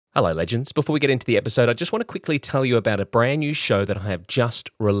Hello, legends. Before we get into the episode, I just want to quickly tell you about a brand new show that I have just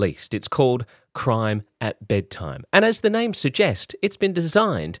released. It's called Crime at Bedtime. And as the name suggests, it's been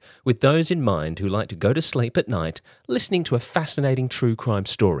designed with those in mind who like to go to sleep at night listening to a fascinating true crime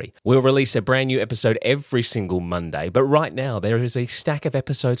story. We'll release a brand new episode every single Monday, but right now there is a stack of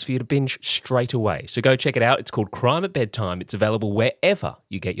episodes for you to binge straight away. So go check it out. It's called Crime at Bedtime. It's available wherever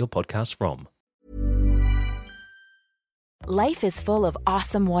you get your podcasts from. Life is full of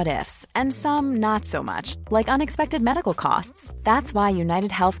awesome what-ifs, and some not so much, like unexpected medical costs. That's why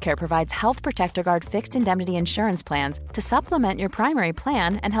United Healthcare provides Health Protector Guard fixed indemnity insurance plans to supplement your primary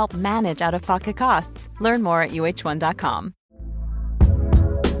plan and help manage out-of-pocket costs. Learn more at uh1.com.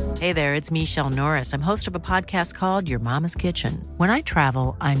 Hey there, it's Michelle Norris. I'm host of a podcast called Your Mama's Kitchen. When I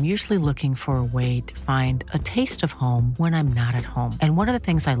travel, I'm usually looking for a way to find a taste of home when I'm not at home. And one of the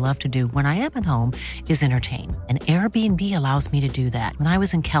things I love to do when I am at home is entertain. And Airbnb allows me to do that. When I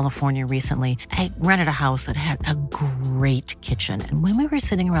was in California recently, I rented a house that had a great kitchen. And when we were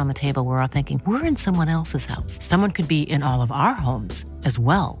sitting around the table, we're all thinking, we're in someone else's house. Someone could be in all of our homes as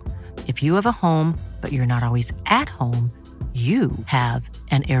well. If you have a home, but you're not always at home, you have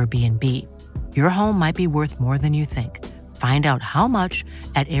an Airbnb. Your home might be worth more than you think. Find out how much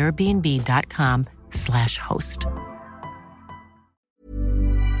at airbnb.com/host.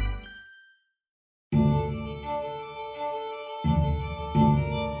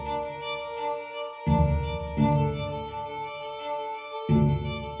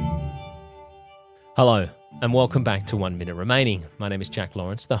 Hello, and welcome back to 1 Minute Remaining. My name is Jack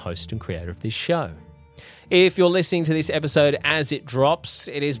Lawrence, the host and creator of this show. If you're listening to this episode as it drops,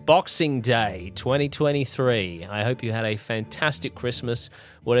 it is Boxing Day 2023. I hope you had a fantastic Christmas,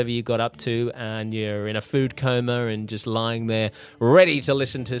 whatever you got up to, and you're in a food coma and just lying there ready to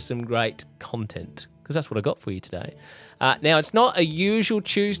listen to some great content, because that's what I got for you today. Now, it's not a usual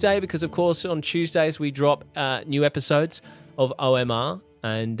Tuesday because, of course, on Tuesdays we drop new episodes of OMR,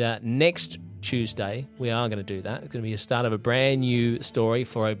 and next Tuesday we are going to do that. It's going to be a start of a brand new story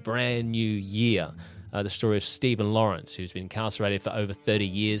for a brand new year. The story of Stephen Lawrence, who's been incarcerated for over 30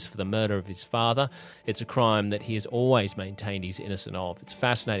 years for the murder of his father. It's a crime that he has always maintained he's innocent of. It's a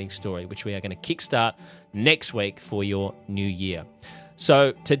fascinating story, which we are going to kickstart next week for your new year.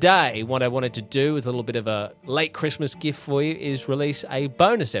 So today, what I wanted to do as a little bit of a late Christmas gift for you is release a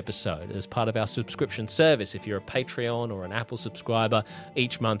bonus episode as part of our subscription service. If you're a Patreon or an Apple subscriber,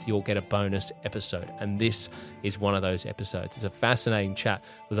 each month you'll get a bonus episode. And this is one of those episodes. It's a fascinating chat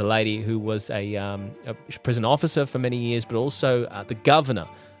with a lady who was a prison officer for many years, but also the governor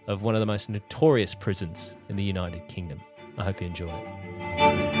of one of the most notorious prisons in the United Kingdom. I hope you enjoy it.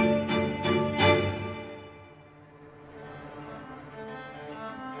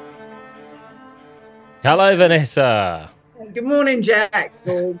 Hello, Vanessa. Good morning, Jack,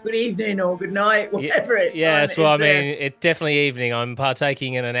 or good evening, or good night, whatever it is. Yes, well, I mean, it's definitely evening. I'm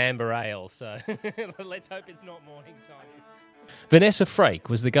partaking in an amber ale, so let's hope it's not morning time. Vanessa Frake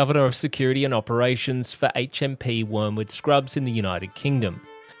was the Governor of Security and Operations for HMP Wormwood Scrubs in the United Kingdom.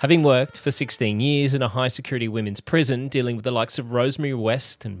 Having worked for 16 years in a high-security women's prison dealing with the likes of Rosemary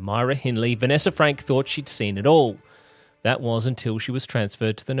West and Myra Hindley, Vanessa Frake thought she'd seen it all. That was until she was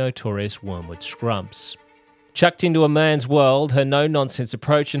transferred to the notorious Wormwood Scrubs. Chucked into a man's world, her no-nonsense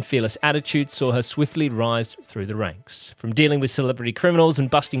approach and fearless attitude saw her swiftly rise through the ranks, from dealing with celebrity criminals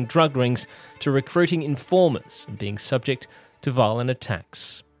and busting drug rings to recruiting informers and being subject to violent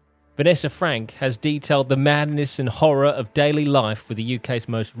attacks. Vanessa Frake has detailed the madness and horror of daily life with the UK's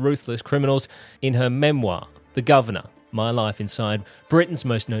most ruthless criminals in her memoir, The Governor: My Life Inside Britain's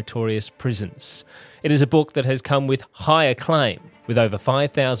Most Notorious Prisons. It is a book that has come with high acclaim, with over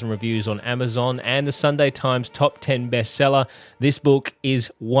 5,000 reviews on Amazon and the Sunday Times top 10 bestseller. This book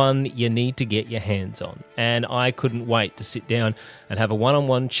is one you need to get your hands on, and I couldn't wait to sit down and have a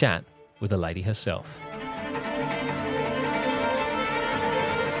one-on-one chat with the lady herself.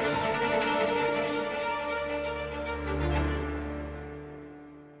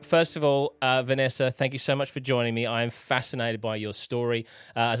 First of all, Vanessa, thank you so much for joining me. I am fascinated by your story.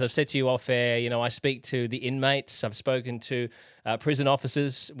 As I've said to you off air, I speak to the inmates. I've spoken to prison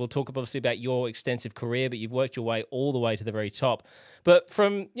officers. We'll talk obviously about your extensive career, but you've worked your way all the way to the very top. But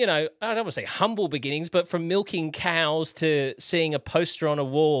from, I don't want to say humble beginnings, but from milking cows to seeing a poster on a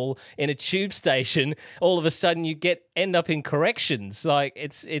wall in a tube station, all of a sudden you end up in corrections. Like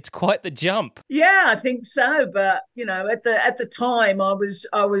it's quite the jump. Yeah, I think so. But at the time, I was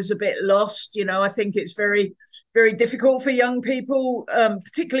a bit lost. I think it's very, very difficult for young people,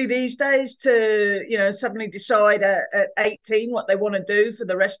 particularly these days, to suddenly decide at 18 what they want to do for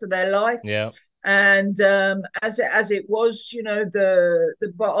the rest of their life. Yeah. And as it was,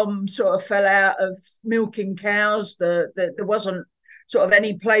 the bottom sort of fell out of milking cows. There wasn't sort of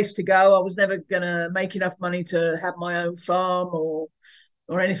any place to go. I was never going to make enough money to have my own farm or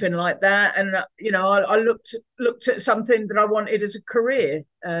anything like that. And I looked at something that I wanted as a career,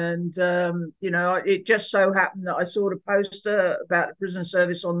 and it just so happened that I saw the poster about the prison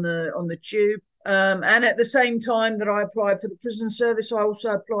service on the tube. And at the same time that I applied for the prison service, I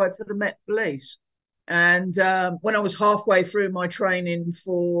also applied for the Met Police. And when I was halfway through my training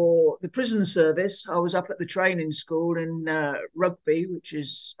for the prison service, I was up at the training school in Rugby, which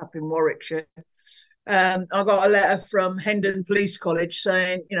is up in Warwickshire. I got a letter from Hendon Police College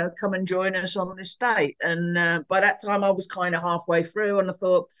saying, come and join us on this date. And by that time, I was kind of halfway through, and I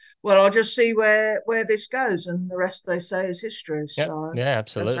thought, well, I'll just see where this goes, and the rest they say is history. Yep. So yeah,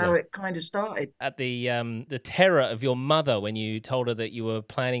 absolutely. that's how it kind of started. At the terror of your mother when you told her that you were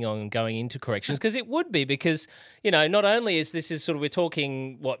planning on going into corrections, because it would be, because not only is this sort of, we're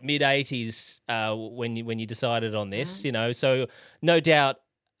talking mid-80s when you decided on this, so no doubt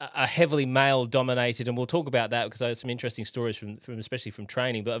a heavily male-dominated, and we'll talk about that because I have some interesting stories from especially from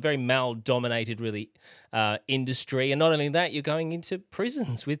training, but a very male-dominated really industry. And not only that, you're going into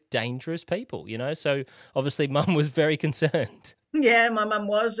prisons with dangerous people, so obviously Mum was very concerned. Yeah, my mum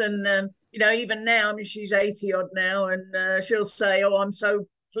was. And, even now, I mean, she's 80 odd now, and she'll say, oh, I'm so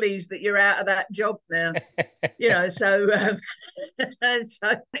pleased that you're out of that job now. So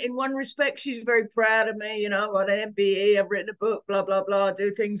in one respect, she's very proud of me. I've got an MBE, I've written a book, blah, blah, blah, I do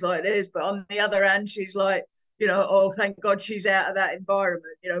things like this. But on the other hand, she's like, oh, thank God she's out of that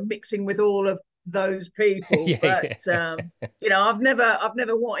environment, mixing with all of those people. I've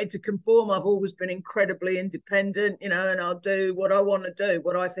never wanted to conform. I've always been incredibly independent, and I'll do what I want to do,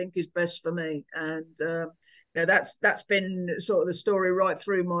 what I think is best for me. And that's been sort of the story right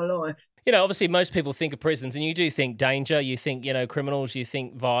through my life. Obviously most people think of prisons and you do think danger, you think, criminals, you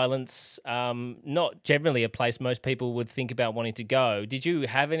think violence, not generally a place most people would think about wanting to go. Did you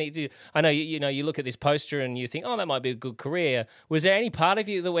have any, I know, you look at this poster and you think, oh, that might be a good career. Was there any part of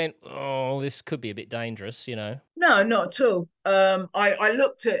you that went, oh, this could be a bit dangerous, No, not at all. I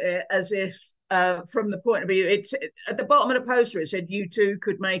looked at it as if, from the point of view, it's at the bottom of the poster, it said, you too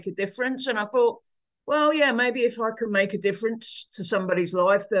could make a difference. And I thought, well, yeah, maybe if I could make a difference to somebody's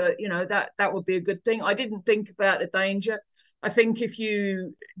life, that would be a good thing. I didn't think about the danger. I think if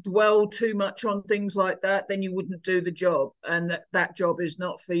you dwell too much on things like that, then you wouldn't do the job, and that job is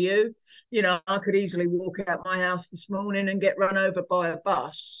not for you. I could easily walk out my house this morning and get run over by a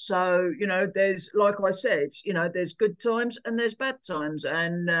bus. So, there's, like I said, there's good times and there's bad times,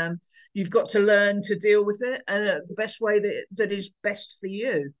 and you've got to learn to deal with it, and the best way that is best for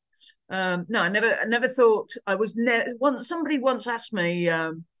you. No, I never thought I was. Somebody once asked me,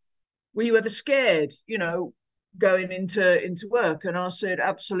 "Were you ever scared?" Going into work, and I said,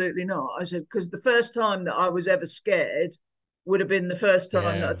 "Absolutely not." I said, because the first time that I was ever scared would have been the first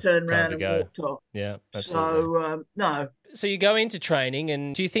time that I turned around and walked off. Yeah, absolutely. So no. So you go into training,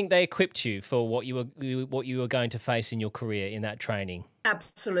 and do you think they equipped you for what you were going to face in your career in that training?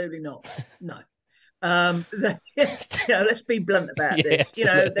 Absolutely not. No. Let's be blunt about this.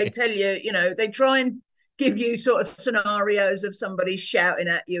 They tell you, they try and give you sort of scenarios of somebody shouting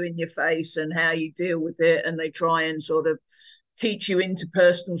at you in your face and how you deal with it, and they try and sort of teach you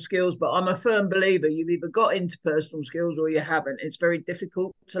interpersonal skills. But I'm a firm believer you've either got interpersonal skills or you haven't. It's very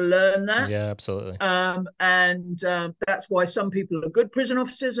difficult to learn that. Yeah, absolutely. And that's why some people are good prison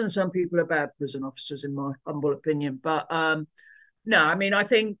officers and some people are bad prison officers, in my humble opinion. But no, I mean, I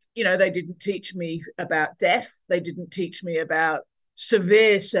think, they didn't teach me about death. They didn't teach me about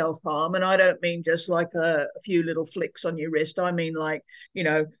severe self-harm. And I don't mean just like a few little flicks on your wrist. I mean like,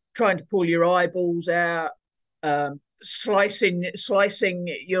 trying to pull your eyeballs out, slicing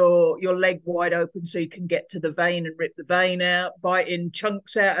your leg wide open so you can get to the vein and rip the vein out, biting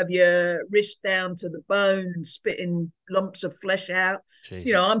chunks out of your wrist down to the bone and spitting lumps of flesh out.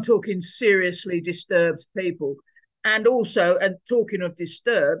 Jesus. I'm talking seriously disturbed people. And also, and talking of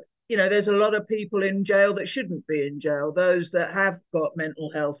disturbed, there's a lot of people in jail that shouldn't be in jail, those that have got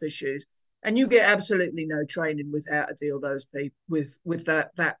mental health issues. And you get absolutely no training with how to deal those people with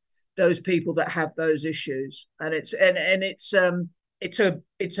those people that have those issues. And it's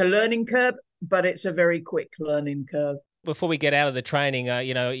a learning curve, but it's a very quick learning curve. Before we get out of the training,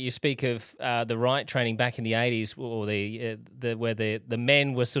 you speak of the right training back in the 80s, or where the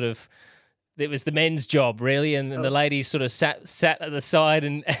men were sort of, the men's job, really, and the ladies sort of sat at the side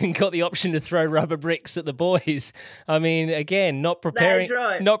and got the option to throw rubber bricks at the boys. I mean, again, not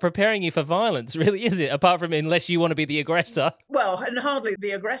preparing you for violence, really, is it? Apart from unless you want to be the aggressor. Well, and hardly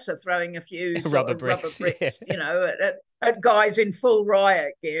the aggressor throwing a few rubber bricks, yeah. At guys in full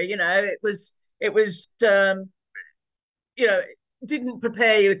riot gear. It was didn't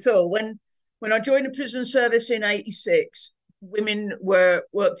prepare you at all. When I joined the prison service in '86, women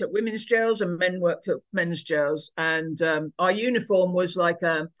worked at women's jails and men worked at men's jails, and our uniform was like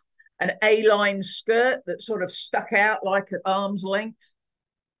an A-line skirt that sort of stuck out like at arm's length,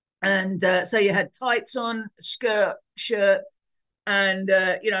 and so you had tights on, skirt, shirt, and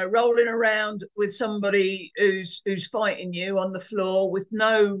rolling around with somebody who's fighting you on the floor with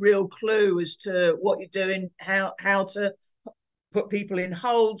no real clue as to what you're doing, how to put people in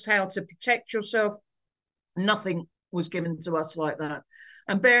holds, how to protect yourself. Nothing was given to us like that.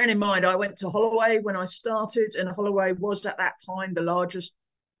 And bearing in mind, I went to Holloway when I started, and Holloway was at that time the largest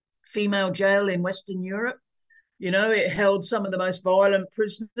female jail in Western Europe. It held some of the most violent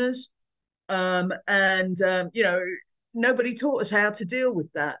prisoners. Nobody taught us how to deal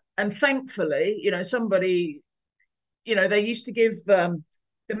with that. And thankfully, somebody, they used to give the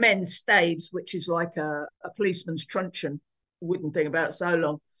men staves, which is like a policeman's truncheon, wooden thing about so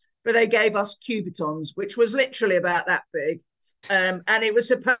long. But they gave us cubitons, which was literally about that big. And he was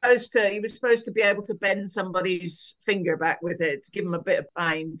supposed to be able to bend somebody's finger back with it to give them a bit of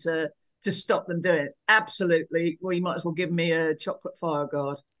pain to stop them doing it. Absolutely. Well, you might as well give me a chocolate fire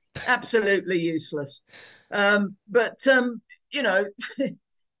guard. Absolutely useless.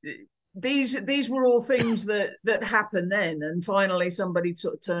 These were all things that happened then. And finally somebody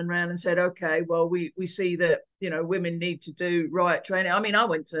sort of turned around and said, okay, well, we see that, women need to do riot training. I mean, I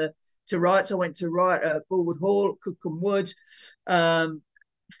went to riots. I went to riot at Bulwood Hall, Cookham Wood,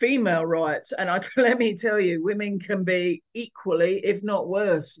 female riots. And let me tell you, women can be equally, if not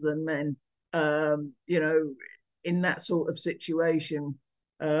worse than men, in that sort of situation.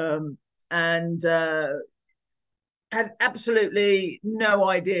 And had absolutely no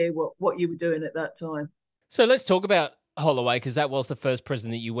idea what you were doing at that time. So let's talk about Holloway, because that was the first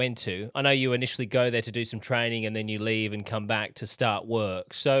prison that you went to. I know you initially go there to do some training and then you leave and come back to start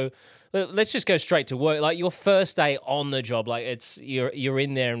work. So let's just go straight to work. Like your first day on the job, like you're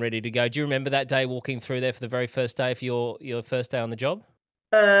in there and ready to go. Do you remember that day walking through there for the very first day for your first day on the job?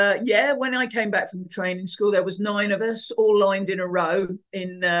 Yeah, when I came back from the training school, there was 9 of us all lined in a row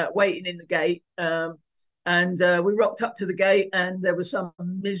waiting in the gate. And we rocked up to the gate, and there was some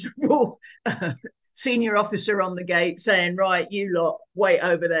miserable senior officer on the gate saying, right, you lot, wait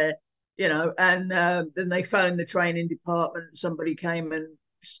over there, and then they phoned the training department. Somebody came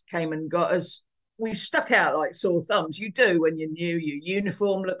and got us. We stuck out like sore thumbs. You do when you're new. Your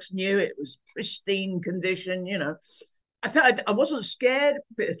uniform looks new. It was pristine condition, I felt I wasn't scared, a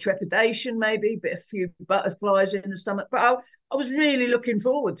bit of trepidation maybe, a few butterflies in the stomach, but I was really looking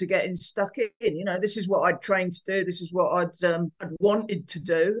forward to getting stuck in. This is what I'd trained to do. This is what I'd wanted to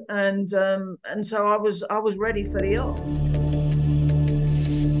do, and so I was ready for the off.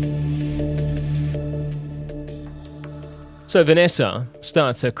 So Vanessa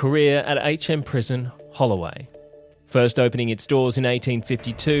starts her career at HM Prison Holloway. First opening its doors in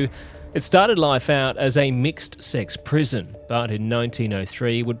 1852, it started life out as a mixed-sex prison, but in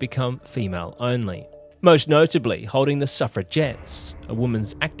 1903 would become female only. Most notably holding the Suffragettes, a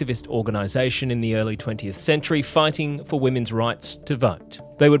women's activist organisation in the early 20th century fighting for women's rights to vote.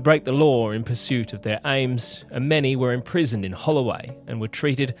 They would break the law in pursuit of their aims, and many were imprisoned in Holloway and were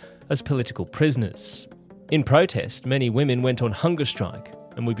treated as political prisoners. In protest, many women went on hunger strike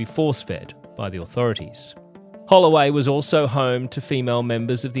and would be force-fed by the authorities. Holloway was also home to female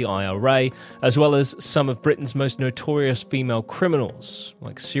members of the IRA, as well as some of Britain's most notorious female criminals,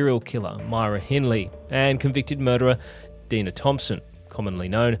 like serial killer Myra Hindley and convicted murderer Dina Thompson, commonly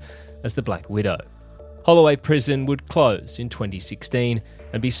known as the Black Widow. Holloway Prison would close in 2016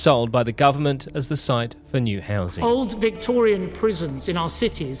 and be sold by the government as the site for new housing. Old Victorian prisons in our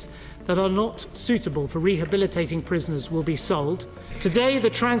cities that are not suitable for rehabilitating prisoners will be sold. Today, the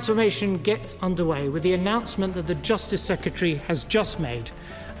transformation gets underway with the announcement that the Justice Secretary has just made.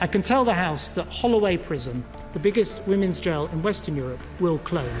 I can tell the House that Holloway Prison, the biggest women's jail in Western Europe, will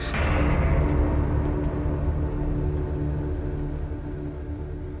close.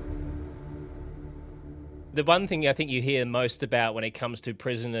 The one thing I think you hear most about when it comes to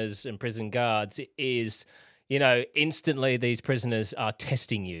prisoners and prison guards is, instantly these prisoners are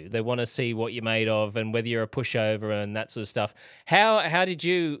testing you. They want to see what you're made of and whether you're a pushover and that sort of stuff. How did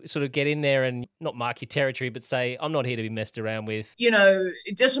you sort of get in there and not mark your territory, but say, I'm not here to be messed around with?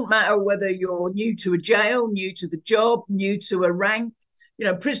 It doesn't matter whether you're new to a jail, new to the job, new to a rank.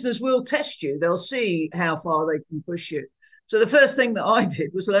 Prisoners will test you. They'll see how far they can push you. So the first thing that I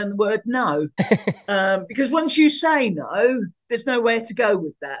did was learn the word no, because once you say no, there's nowhere to go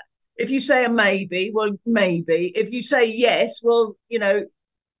with that. If you say a maybe, well, maybe. If you say yes, well, the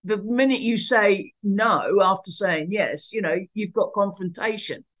minute you say no after saying yes, you've got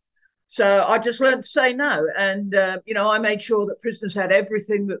confrontation. So I just learned to say no. And, I made sure that prisoners had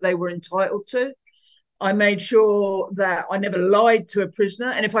everything that they were entitled to. I made sure that I never lied to a prisoner.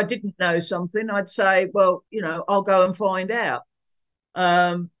 And if I didn't know something, I'd say, well, I'll go and find out.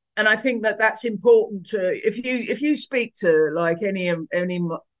 And I think that that's important if you speak to like any of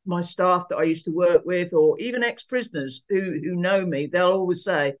my staff that I used to work with, or even ex-prisoners who know me, they'll always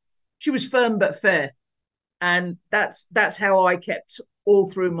say, she was firm but fair. And that's how I kept all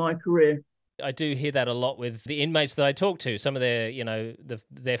through my career. I do hear that a lot with the inmates that I talk to. Some of their,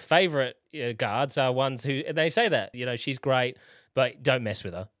 their favourite guards are ones who, and they say that, she's great, but don't mess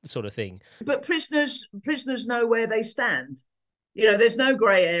with her, sort of thing. But prisoners know where they stand. There's no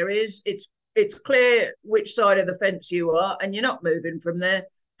grey areas. It's clear which side of the fence you are, and you're not moving from there.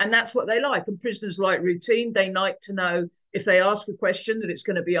 And that's what they like. And prisoners like routine. They like to know if they ask a question that it's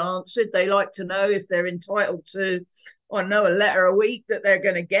going to be answered. They like to know if they're entitled to, a letter a week, that they're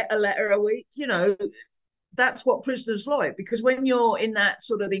going to get a letter a week. That's what prisoners like, because when you're in that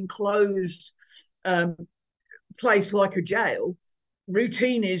sort of enclosed place like a jail,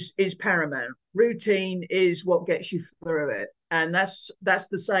 routine is paramount. Routine is what gets you through it. And that's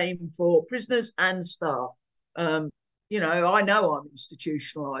the same for prisoners and staff. I know I'm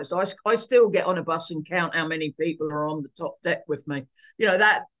institutionalized. I still get on a bus and count how many people are on the top deck with me.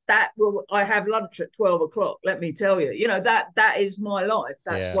 I have lunch at 12 o'clock. Let me tell you, that is my life.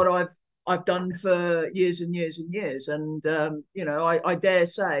 That's what I've done for years and years and years. And, I dare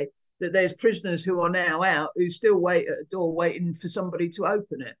say that there's prisoners who are now out who still wait at a door waiting for somebody to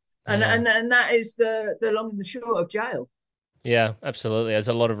open it. And that is the long and the short of jail. Yeah, absolutely. There's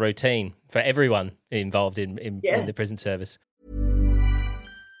a lot of routine for everyone involved in the prison service.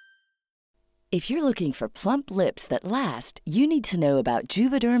 If you're looking for plump lips that last, you need to know about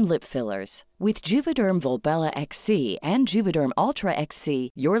Juvederm lip fillers. With Juvederm Volbella XC and Juvederm Ultra XC,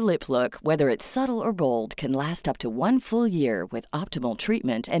 your lip look, whether it's subtle or bold, can last up to 1 full year with optimal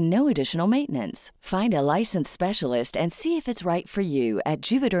treatment and no additional maintenance. Find a licensed specialist and see if it's right for you at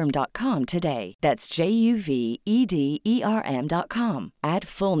Juvederm.com today. That's JUVEDERM.com. Add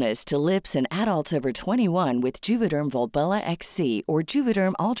fullness to lips in adults over 21 with Juvederm Volbella XC or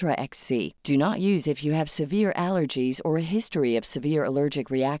Juvederm Ultra XC. Do not use if you have severe allergies or a history of severe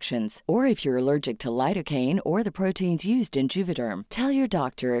allergic reactions, or if you're allergic to lidocaine or the proteins used in Juvederm. Tell your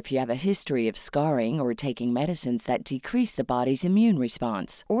doctor if you have a history of scarring or taking medicines that decrease the body's immune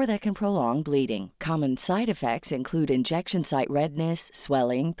response or that can prolong bleeding. Common side effects include injection site redness,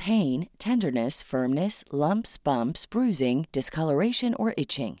 swelling, pain, tenderness, firmness, lumps, bumps, bruising, discoloration, or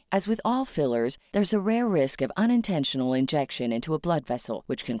itching. As with all fillers, there's a rare risk of unintentional injection into a blood vessel,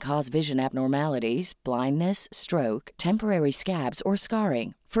 which can cause vision abnormalities, blindness, stroke, temporary scabs, or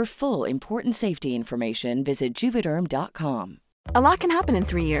scarring. For full, important safety information, visit Juvederm.com. A lot can happen in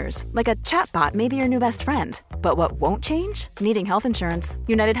 3 years, like a chatbot may be your new best friend. But what won't change? Needing health insurance.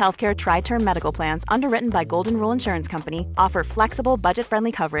 United Healthcare Tri-Term Medical Plans, underwritten by Golden Rule Insurance Company, offer flexible,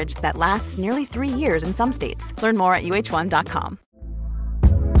 budget-friendly coverage that lasts nearly 3 years in some states. Learn more at UH1.com.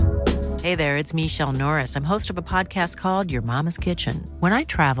 Hey there, it's Michelle Norris. I'm host of a podcast called Your Mama's Kitchen. When I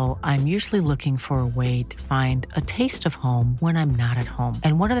travel, I'm usually looking for a way to find a taste of home when I'm not at home.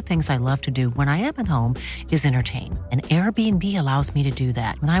 And one of the things I love to do when I am at home is entertain. And Airbnb allows me to do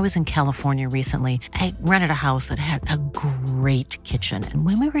that. When I was in California recently, I rented a house that had a great kitchen. And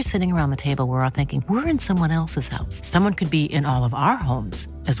when we were sitting around the table, we were all thinking, we're in someone else's house. Someone could be in all of our homes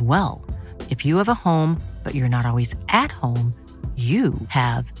as well. If you have a home, but you're not always at home, you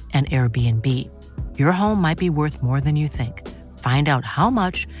have an Airbnb. Your home might be worth more than you think. Find out how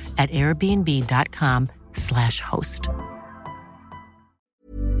much at airbnb.com/host.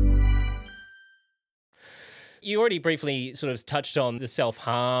 You already briefly sort of touched on the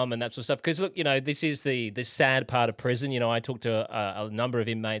self-harm and that sort of stuff. Because, look, this is the sad part of prison. I talked to a number of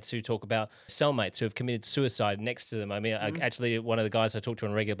inmates who talk about cellmates who have committed suicide next to them. I mean, actually, one of the guys I talk to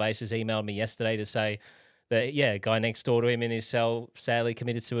on a regular basis emailed me yesterday to say that, a guy next door to him in his cell sadly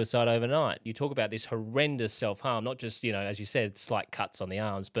committed suicide overnight. You talk about this horrendous self-harm, not just, as you said, slight cuts on the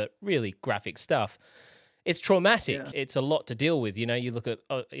arms, but really graphic stuff. It's traumatic. Yeah. It's a lot to deal with. You look at,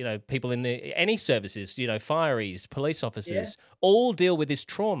 people in any services, fireys, police officers, all deal with this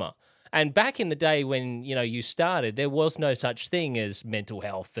trauma. And back in the day when, you started, there was no such thing as mental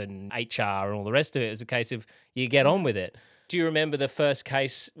health and HR and all the rest of it. It was a case of you get on with it. Do you remember the first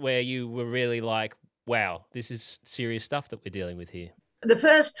case where you were really like, wow, this is serious stuff that we're dealing with here? The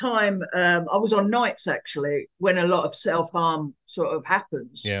first time I was on nights, actually, when a lot of self-harm sort of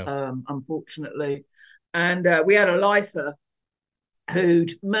happens, unfortunately. And we had a lifer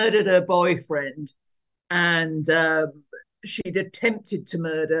who'd murdered her boyfriend, and she'd attempted to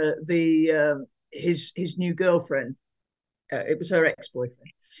murder his new girlfriend. It was her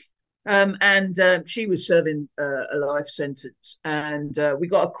ex-boyfriend. And she was serving a life sentence. And we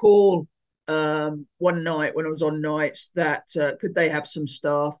got a call one night when I was on nights that could they have some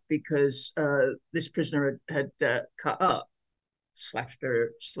staff because this prisoner had cut up, slashed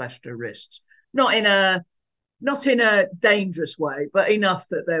her wrists. Not in a dangerous way, but enough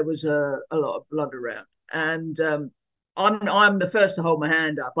that there was a lot of blood around. And I'm the first to hold my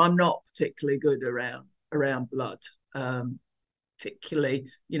hand up. I'm not particularly good around blood,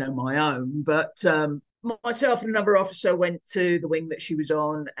 particularly my own. But myself and another officer went to the wing that she was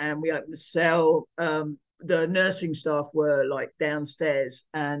on, and we opened the cell. The nursing staff were like downstairs,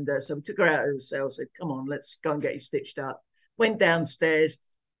 and so we took her out of the cell. Said, "Come on, let's go and get you stitched up." Went downstairs.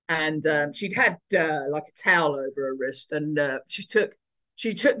 And she'd had like a towel over her wrist, and she took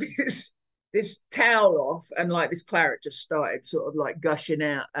this towel off, and like this claret just started sort of like gushing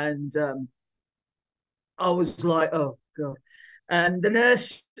out, and I was like, oh god. And the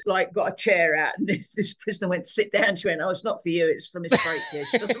nurse like got a chair out, and this prisoner went to sit down. She went, "Oh, it's not for you. It's for Miss Frake here.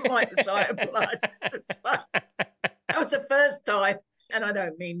 She doesn't like the sight of blood." That was the first time, and I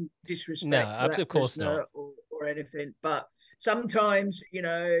don't mean disrespect. No, to that of course not, or anything, but. Sometimes,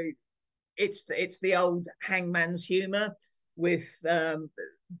 it's the old hangman's humour with,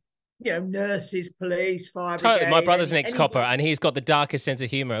 nurses, police, fire brigade. Totally. My brother's an ex-copper, and he's got the darkest sense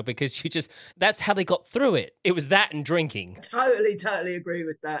of humour because that's how they got through it. It was that and drinking. Totally agree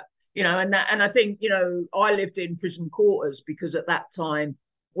with that. And I think, I lived in prison quarters because at that time,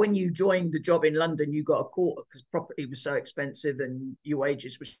 when you joined the job in London, you got a quarter because property was so expensive and your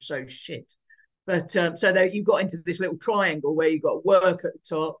wages were so shit. But so that you got into this little triangle where you got work at the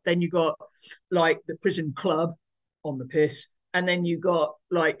top, then you got like the prison club on the piss, and then you got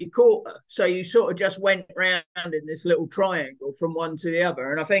like your quarter. So you sort of just went around in this little triangle from one to the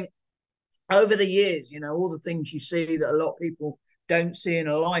other. And I think over the years, all the things you see that a lot of people don't see in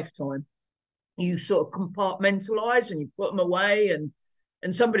a lifetime, you sort of compartmentalize and you put them away.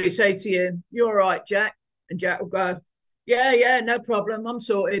 And somebody say to you, "You're all right, Jack," and Jack will go, "Yeah, no problem, I'm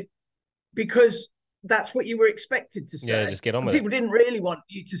sorted." Because that's what you were expected to say. Yeah, just get on with it. People didn't really want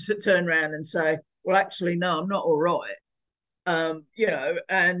you to turn around and say, "Well, actually, no, I'm not all right." So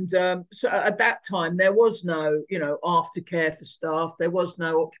at that time there was no, aftercare for staff. There was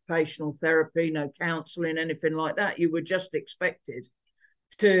no occupational therapy, no counselling, anything like that. You were just expected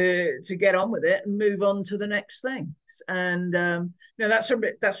to get on with it and move on to the next thing. And that's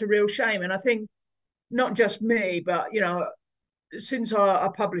a real shame. And I think not just me, but since I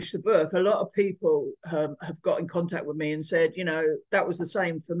published the book, a lot of people have got in contact with me and said, that was the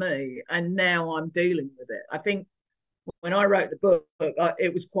same for me, and now I'm dealing with it. I think when I wrote the book,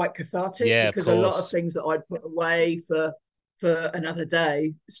 it was quite cathartic because a lot of things that I'd put away for another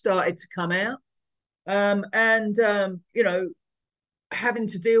day started to come out. Having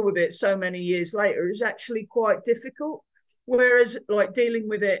to deal with it so many years later is actually quite difficult. Whereas, like dealing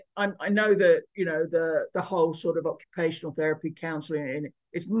with it, I know that the whole sort of occupational therapy counselling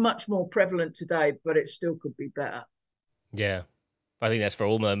is much more prevalent today, but it still could be better. Yeah, I think that's for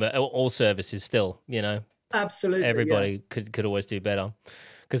all services still. Absolutely, everybody could always do better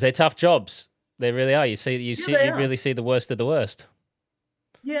because they're tough jobs. They really are. You really see the worst of the worst.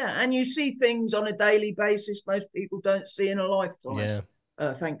 Yeah, and you see things on a daily basis most people don't see in a lifetime.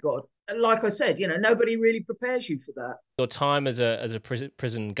 Yeah, thank God. Like I said, nobody really prepares you for that. Your time as a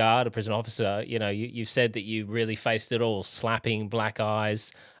prison guard, a prison officer, you said that you really faced it all: slapping, black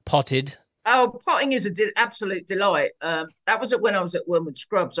eyes, potted. Oh, potting is an absolute delight. That was when I was at Wormwood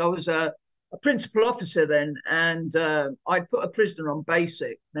Scrubs. I was a principal officer then, and I'd put a prisoner on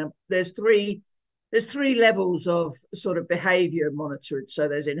basic. Now, there's three levels of sort of behaviour monitored. So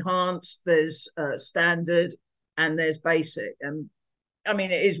there's enhanced, there's standard, and there's basic. And I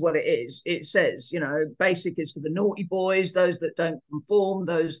mean, it is what it is. It says, basic is for the naughty boys, those that don't conform,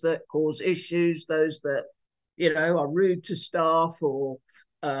 those that cause issues, those that, are rude to staff or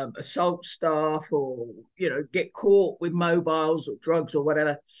assault staff or, get caught with mobiles or drugs or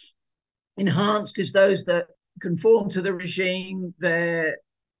whatever. enhanced is those that conform to the regime. They're,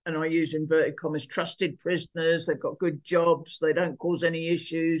 and I use inverted commas, trusted prisoners. They've got good jobs. They don't cause any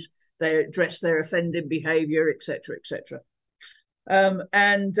issues. They address their offending behaviour, etc., etc.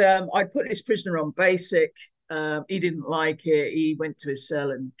 I put this prisoner on basic. He didn't like it. He went to his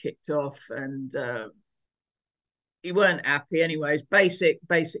cell and kicked off, and he weren't happy. Anyways, basic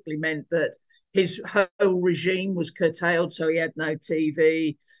basically meant that his whole regime was curtailed, so he had no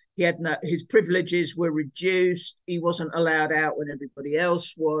TV. He had no, his privileges were reduced. He wasn't allowed out when everybody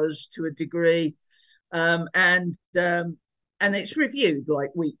else was, to a degree, and it's reviewed like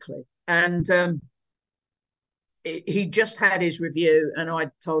weekly. And he just had his review, and I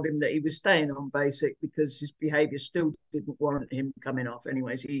told him that he was staying on basic because his behaviour still didn't warrant him coming off.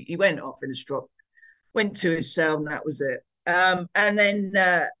 Anyways, he went off in a strop, went to his cell, and that was it. And then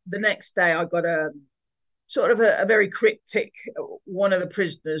the next day, I got a sort of a very cryptic. One of the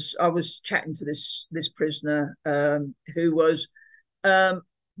prisoners, I was chatting to this prisoner who was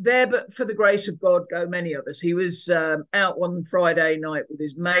there, but for the grace of God, go many of us. He was out one Friday night with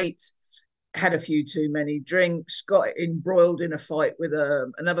his mate, had a few too many drinks, got embroiled in a fight with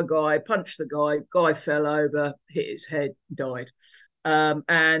another guy, punched the guy fell over, hit his head, died.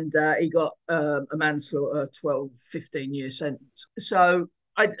 And he got a manslaughter 12, 15-year sentence. So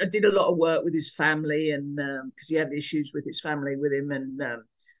I did a lot of work with his family, and because he had issues with his family with him, and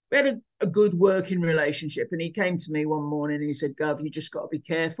we had a good working relationship. And he came to me one morning and he said, Gov, you just got to be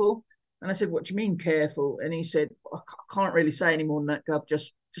careful. And I said, what do you mean careful? And he said, I can't really say any more than that, Gov,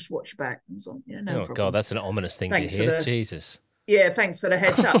 just watch your back. And I was like, yeah, no problem. God, that's an ominous thing to hear. Jesus. Yeah, thanks for the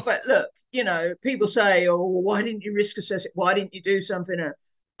heads up. But look, people say, oh, well, why didn't you risk assessment? Why didn't you do something?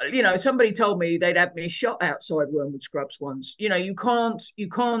 Somebody told me they'd have me shot outside Wormwood Scrubs once. You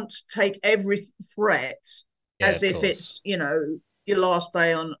can't take every threat as if it's, your last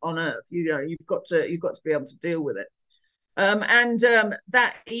day on earth. You've got to be able to deal with it.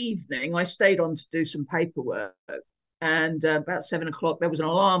 That evening I stayed on to do some paperwork, and about 7:00 there was an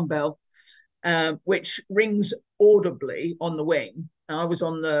alarm bell, which rings audibly on the wing. I was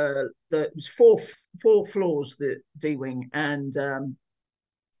on it was four floors, the D wing, and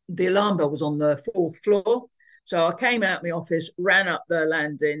the alarm bell was on the 4th floor. So I came out of my office, ran up the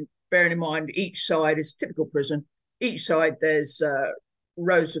landing, bearing in mind each side is typical prison. Each side there's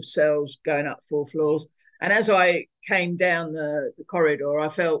rows of cells going up 4 floors. And as I came down the corridor, I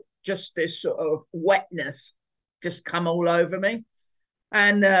felt just this sort of wetness just come all over me.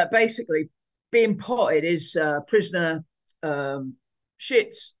 And basically being potted is prisoner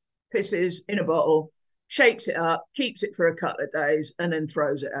shits, pisses in a bottle, shakes it up, keeps it for a couple of days, and then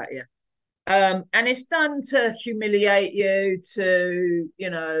throws it at you. And it's done to humiliate you, to,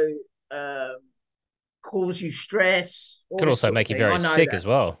 cause you stress. Could also make you very sick as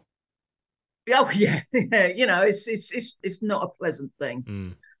well. Oh, yeah. It's not a pleasant thing.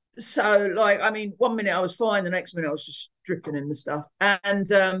 Mm. So, 1 minute I was fine, the next minute I was just dripping in the stuff.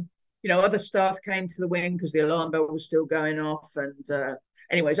 And, other staff came to the wing because the alarm bell was still going off. And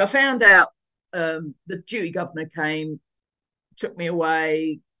anyways, I found out the duty governor came, took me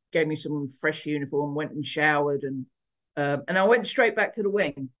away, gave me some fresh uniform, went and showered, and I went straight back to the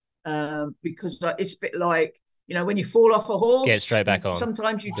wing because it's a bit like, when you fall off a horse, get straight back on.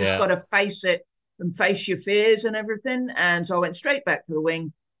 Sometimes you just got to face it and face your fears and everything. And so I went straight back to the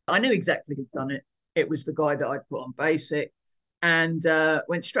wing. I knew exactly who'd done it. It was the guy that I'd put on basic, and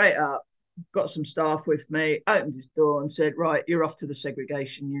went straight up, got some staff with me, opened his door and said, right, you're off to the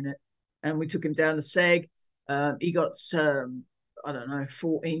segregation unit. And we took him down the seg. He got,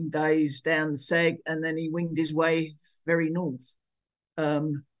 14 days down the seg, and then he winged his way very north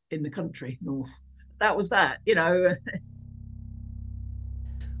in the country, north. That was that,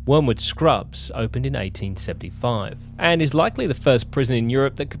 Wormwood Scrubs opened in 1875 and is likely the first prison in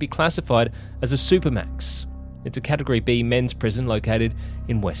Europe that could be classified as a supermax. It's a Category B men's prison located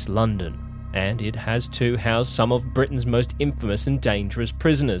in West London, and it has to house some of Britain's most infamous and dangerous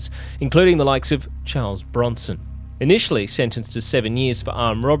prisoners, including the likes of Charles Bronson. Initially sentenced to 7 years for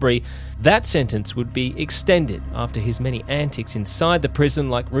armed robbery, that sentence would be extended after his many antics inside the prison,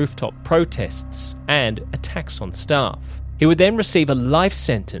 like rooftop protests and attacks on staff. He would then receive a life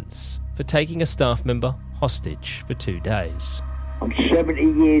sentence for taking a staff member hostage for 2 days. I'm 70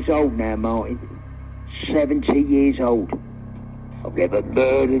 years old now, Martin. 70 years old. I've never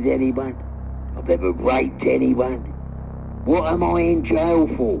murdered anyone. I've never raped anyone. What am I in jail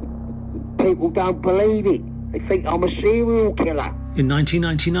for? People don't believe it. They think I'm a serial killer. In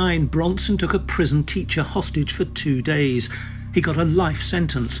 1999, Bronson took a prison teacher hostage for 2 days. He got a life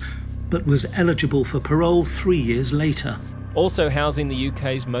sentence, but was eligible for parole 3 years later. also housing the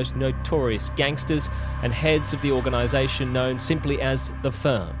UK's most notorious gangsters and heads of the organisation known simply as The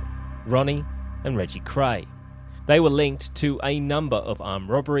Firm, Ronnie and Reggie Kray. They were linked to a number of armed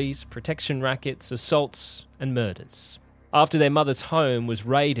robberies, protection rackets, assaults and murders. After their mother's home was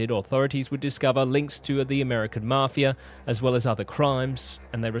raided, authorities would discover links to the American Mafia as well as other crimes,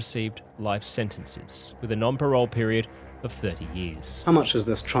 and they received life sentences with a non-parole period of 30 years. How much has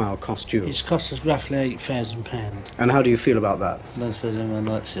this trial cost you? It's cost us roughly £8,000. And how do you feel about that? I don't suppose anyone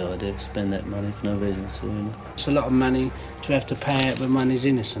likes the idea of spending that money for no reason at all, you know. It's a lot of money to have to pay out, but money's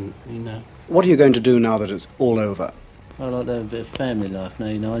innocent, you know. What are you going to do now that it's all over? I like to have a bit of family life now,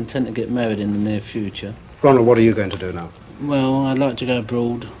 you know. I intend to get married in the near future. Ronald, what are you going to do now? Well, I'd like to go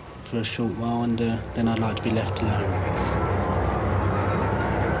abroad for a short while, and then I'd like to be left alone.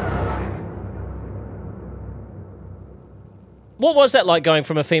 What was that like going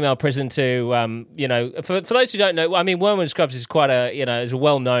from a female prison to, for those who don't know, I mean, Wormwood Scrubs is quite is a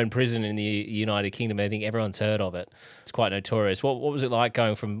well-known prison in the United Kingdom. I think everyone's heard of it. It's quite notorious. What was it like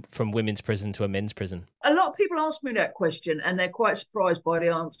going from women's prison to a men's prison? A lot of people ask me that question and they're quite surprised by the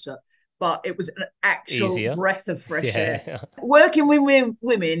answer, but it was an actual Easier. breath of fresh air. Working with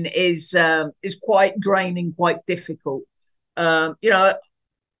women is quite draining, quite difficult.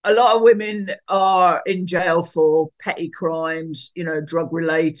 A lot of women are in jail for petty crimes, drug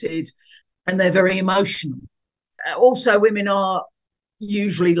related, and they're very emotional. Also, women are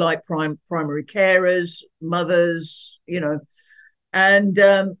usually like primary carers, mothers, and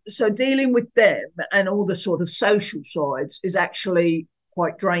so dealing with them and all the sort of social sides is actually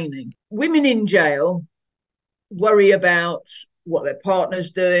quite draining. Women in jail worry about what their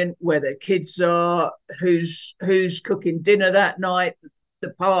partner's doing, where their kids are, who's cooking dinner that night. The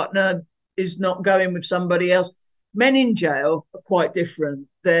partner is not going with somebody else. Men in jail are quite different.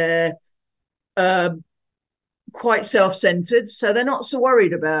 They're quite self-centered, so they're not so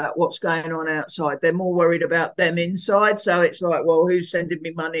worried about what's going on outside. They're more worried about them inside. So it's like, well, who's sending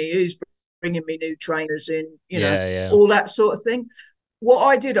me money? Who's bringing me new trainers in? All that sort of thing. What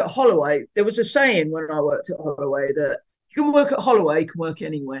I did at Holloway, there was a saying when I worked at Holloway that you can work at Holloway, you can work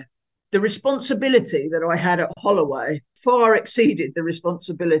anywhere. The responsibility that I had at Holloway far exceeded the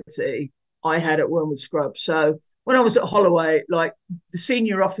responsibility I had at Wormwood Scrubs. So when I was at Holloway, like the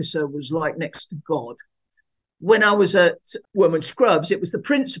senior officer was like next to God. When I was at Wormwood Scrubs, it was the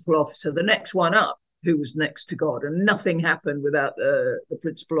principal officer, the next one up, who was next to God, and nothing happened without the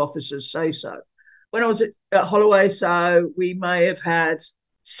principal officer's say so. When I was at Holloway, so we may have had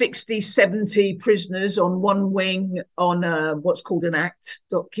 60, 70 prisoners on one wing on what's called an ACT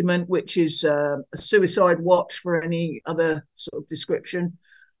document, which is a suicide watch for any other sort of description.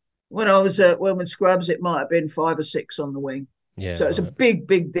 When I was at Wormwood Scrubs, it might have been 5 or 6 on the wing. Yeah, so it's a big,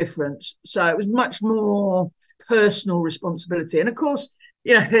 big difference. So it was much more personal responsibility. And of course,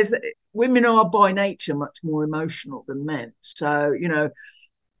 women are by nature much more emotional than men. So,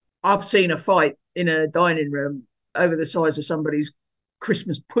 I've seen a fight in a dining room over the size of somebody's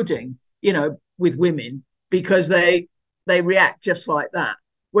Christmas pudding, with women, because they react just like that.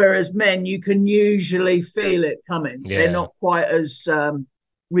 Whereas men, you can usually feel it coming. Yeah. They're not quite as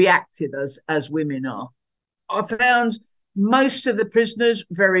reactive as women are. I found most of the prisoners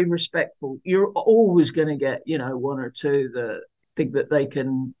very respectful. You're always going to get, one or two that think that they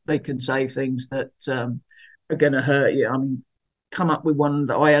can say things that are going to hurt you. I mean, come up with one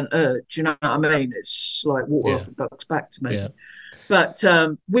that I hadn't heard. Do you know what I mean? It's like water off a duck's back to me. Yeah. But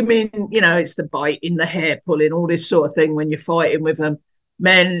women, it's the biting, the hair pulling, all this sort of thing when you're fighting with them.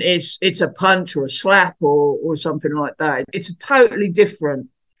 Men, it's a punch or a slap or something like that. It's a totally different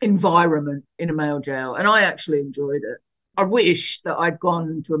environment in a male jail, and I actually enjoyed it. I wish that I'd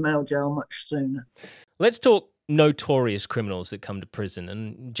gone to a male jail much sooner. Let's talk notorious criminals that come to prison.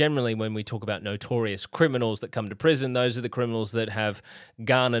 And generally when we talk about notorious criminals that come to prison, those are the criminals that have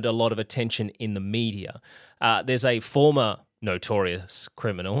garnered a lot of attention in the media. There's a former notorious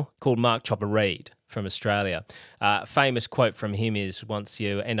criminal called Mark Chopper Reed from Australia. Famous quote from him is, once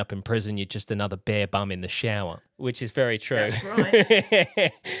you end up in prison, you're just another bare bum in the shower, which is very true. That's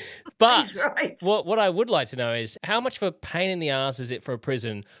right. But right. What I would like to know is how much of a pain in the arse is it for a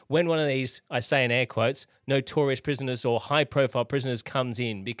prison when one of these, I say in air quotes, notorious prisoners or high-profile prisoners comes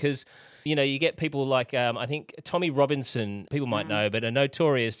in? Because, you get people like, I think Tommy Robinson, people might know, but a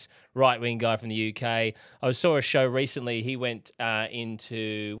notorious right-wing guy from the UK. I saw a show recently, he went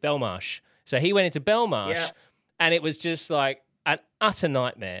into Belmarsh. So he went into Belmarsh, and it was just like an utter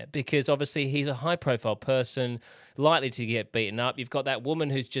nightmare because obviously he's a high-profile person, likely to get beaten up. You've got that woman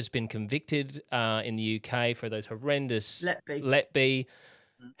who's just been convicted in the UK for those horrendous Letby.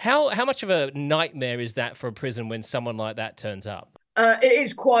 How much of a nightmare is that for a prison when someone like that turns up? It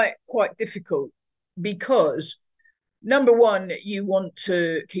is quite difficult because number one, you want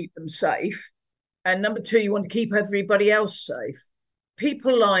to keep them safe, and number two, you want to keep everybody else safe.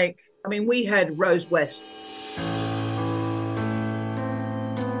 People like, I mean, we had Rose West.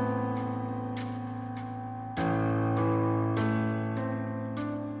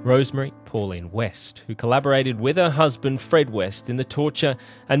 Rosemary Pauline West, who collaborated with her husband Fred West in the torture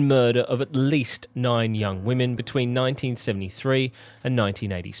and murder of at least 9 young women between 1973 and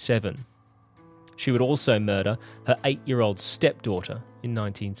 1987. She would also murder her 8-year-old stepdaughter in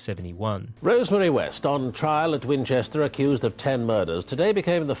 1971. Rosemary West, on trial at Winchester, accused of 10 murders, today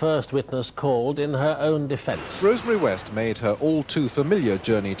became the first witness called in her own defence. Rosemary West made her all-too-familiar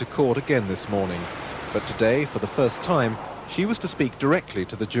journey to court again this morning. But today, for the first time, she was to speak directly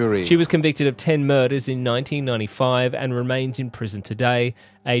to the jury. She was convicted of 10 murders in 1995 and remains in prison today,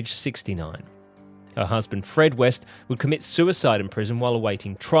 aged 69. Her husband, Fred West, would commit suicide in prison while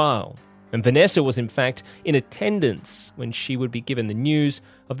awaiting trial. And Vanessa was, in fact, in attendance when she would be given the news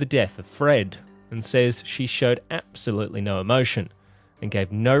of the death of Fred, and says she showed absolutely no emotion and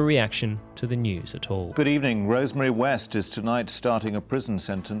gave no reaction to the news at all. Good evening. Rosemary West is tonight starting a prison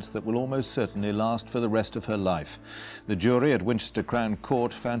sentence that will almost certainly last for the rest of her life. The jury at Winchester Crown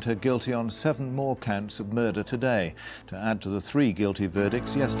Court found her guilty on 7 more counts of murder today, to add to the 3 guilty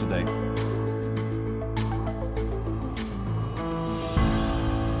verdicts yesterday.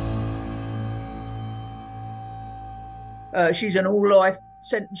 She's an all-life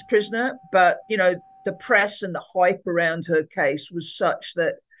sentence prisoner, but, you know, the press and the hype around her case was such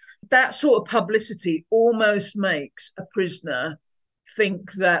that that sort of publicity almost makes a prisoner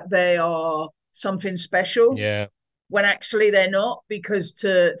think that they are something special. Yeah. When actually they're not, because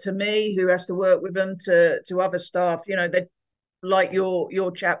to me, who has to work with them, to other staff, you know, they're like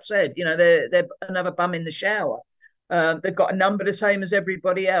your chap said, you know, they're another bum in the shower. They've got a number the same as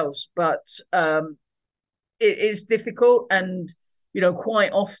everybody else, but it is difficult. And you know,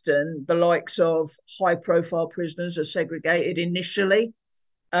 quite often the likes of high-profile prisoners are segregated initially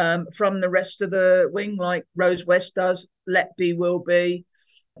from the rest of the wing, like Rose West does, Letby will be.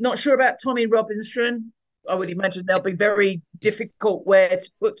 Not sure about Tommy Robinson. I would imagine there'll be very difficult where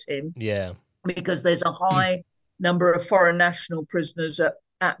to put him. Yeah. Because there's a high number of foreign national prisoners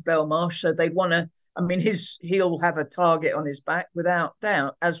at Belmarsh, so they want to, I mean, he'll have a target on his back without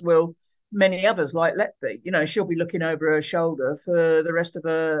doubt, as will many others like Letby. You know, she'll be looking over her shoulder for the rest of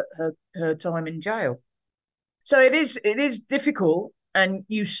her time in jail. So it is difficult, and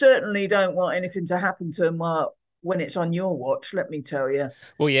you certainly don't want anything to happen to them when it's on your watch, let me tell you.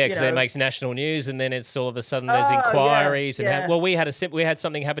 Well, yeah, because it makes national news, and then it's all of a sudden there's inquiries. Yes, and we had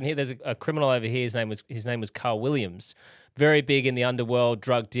something happen here. There's a criminal over here. His name was Carl Williams. Very big in the underworld,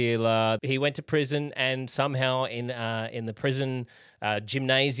 drug dealer. He went to prison, and somehow in the prison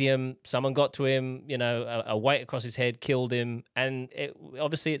gymnasium, someone got to him, you know, a weight across his head, killed him, and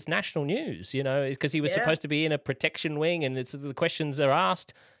obviously it's national news, you know, because he was supposed to be in a protection wing, and the questions are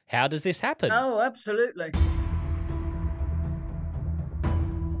asked, how does this happen? Oh, absolutely.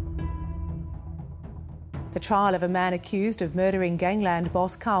 The trial of a man accused of murdering gangland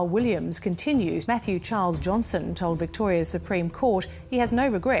boss Carl Williams continues. Matthew Charles Johnson told Victoria's Supreme Court he has no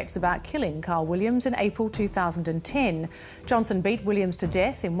regrets about killing Carl Williams in April 2010. Johnson beat Williams to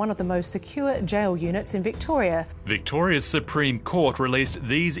death in one of the most secure jail units in Victoria. Victoria's Supreme Court released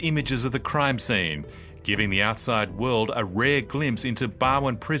these images of the crime scene, giving the outside world a rare glimpse into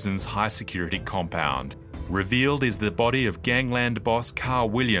Barwon Prison's high-security compound. Revealed is the body of gangland boss Carl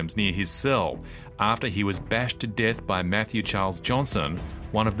Williams near his cell, after he was bashed to death by Matthew Charles Johnson,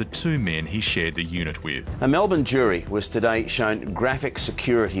 one of the 2 men he shared the unit with. A Melbourne jury was today shown graphic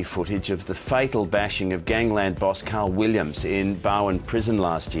security footage of the fatal bashing of gangland boss Carl Williams in Barwon Prison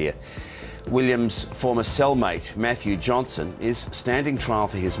last year. Williams' former cellmate, Matthew Johnson, is standing trial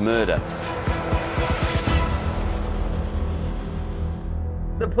for his murder.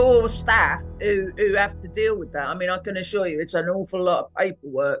 The poor staff who have to deal with that. I mean, I can assure you it's an awful lot of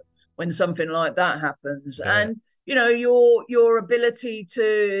paperwork when something like that happens. Yeah. And, you know, your ability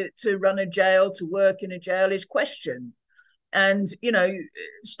to run a jail, to work in a jail is questioned. And, you know,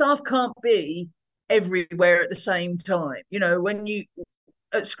 staff can't be everywhere at the same time. You know,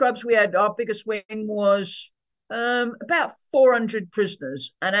 at Scrubs, we had our biggest wing was about 400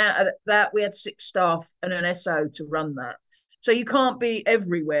 prisoners. And out of that, we had 6 staff and an SO to run that. So you can't be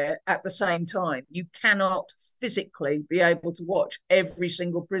everywhere at the same time. You cannot physically be able to watch every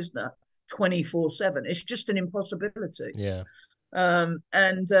single prisoner 24/7. It's just an impossibility. Yeah.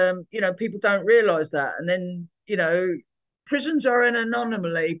 You know, people don't realise that. And then, you know, prisons are an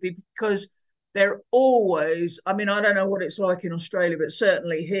anomaly because they're always, I mean, I don't know what it's like in Australia, but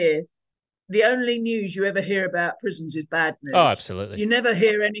certainly here, the only news you ever hear about prisons is bad news. Oh, absolutely. You never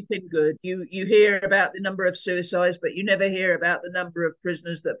hear anything good. You hear about the number of suicides, but you never hear about the number of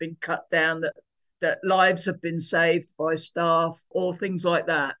prisoners that have been cut down, that lives have been saved by staff, or things like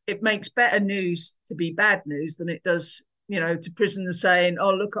that. It makes better news to be bad news than it does, to prisoners saying,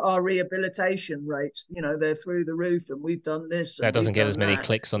 oh, look at our rehabilitation rates. They're through the roof and we've done this. That doesn't get as many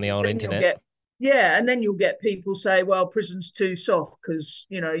clicks on the old internet. And then you'll get people say, well, prison's too soft because,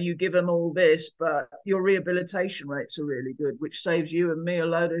 you give them all this, but your rehabilitation rates are really good, which saves you and me a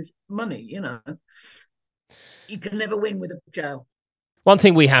load of money, You can never win with a jail. One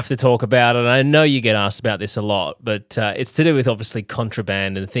thing we have to talk about, and I know you get asked about this a lot, but it's to do with obviously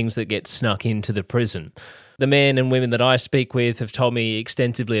contraband and things that get snuck into the prison. The men and women that I speak with have told me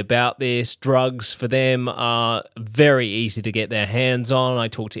extensively about this. Drugs for them are very easy to get their hands on. I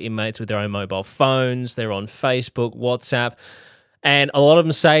talk to inmates with their own mobile phones. They're on Facebook, WhatsApp. And a lot of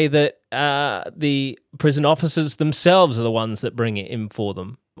them say that the prison officers themselves are the ones that bring it in for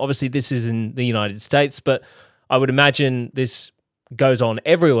them. Obviously, this is in the United States, but I would imagine this goes on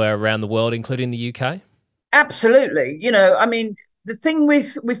everywhere around the world, including the UK. Absolutely. I mean, the thing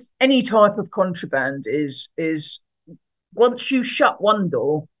with any type of contraband is once you shut one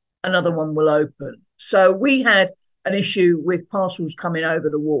door, another one will open. So we had an issue with parcels coming over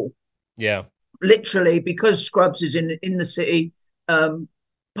the wall. Yeah. Literally, because Scrubs is in the city,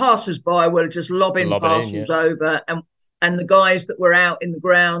 passers-by were just lobbing parcels over, and the guys that were out in the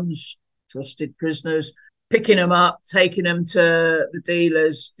grounds, trusted prisoners, picking them up, taking them to the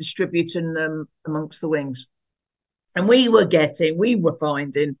dealers, distributing them amongst the wings. And we were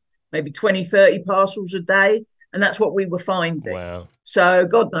finding maybe 20, 30 parcels a day. And that's what we were finding. Wow. So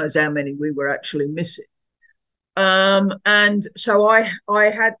God knows how many we were actually missing. And so I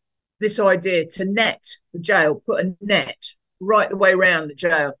had this idea to net the jail, put a net right the way around the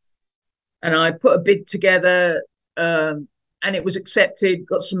jail. And I put a bid together, and it was accepted,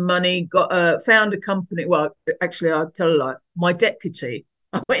 got some money, found a company. Well, actually, I'll tell a lie. My deputy,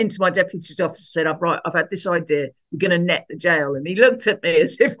 I went into my deputy's office and said, I've had this idea. We're going to net the jail. And he looked at me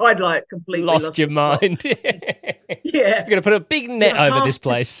as if I'd completely lost your mind. Yeah. You're going to put a big net over this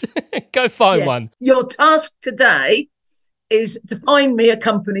place. Go find one. Your task today is to find me a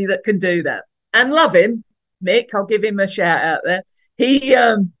company that can do that. And love him, Mick. I'll give him a shout out there. He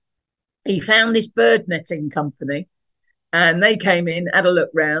found this bird netting company. And they came in, had a look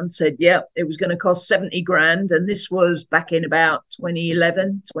round, said, yeah, it was going to cost 70 grand. And this was back in about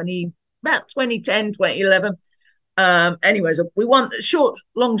 2010, 2011. Anyways, we won.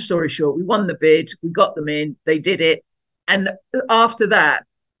 Long story short, we won the bid. We got them in. They did it. And after that,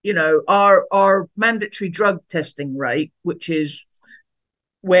 our mandatory drug testing rate, which is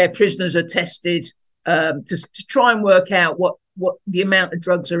where prisoners are tested to try and work out what the amount of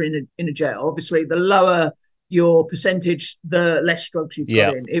drugs are in a jail. Obviously, the lower your percentage, the less drugs you've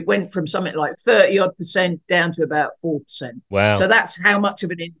got in. It went from something like 30% down to about 4%. Wow. So that's how much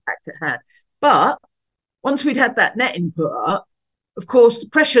of an impact it had. But once we'd had that netting put up, of course, the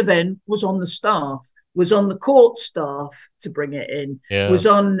pressure then was on the staff, was on the court staff to bring it in, was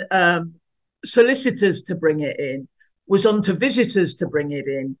on solicitors to bring it in, was on to visitors to bring it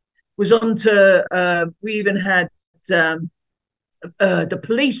in, was on to, we even had the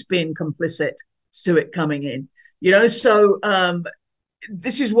police being complicit to it coming in, so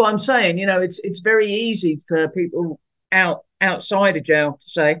this is what I'm saying, it's very easy for people outside of jail to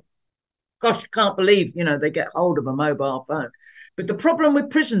say, gosh, I can't believe, they get hold of a mobile phone. But the problem with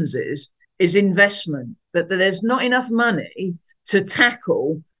prisons is investment, that there's not enough money to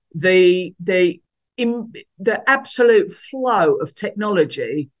tackle the absolute flow of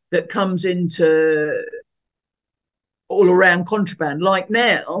technology that comes into all around contraband. Like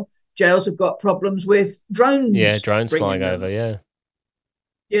now, jails have got problems with drones. Yeah, drones flying over,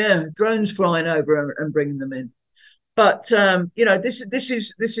 Yeah, drones flying over and bringing them in. But, this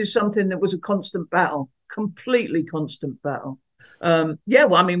is something that was a constant battle, completely constant battle. We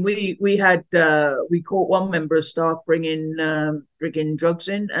caught one member of staff bringing drugs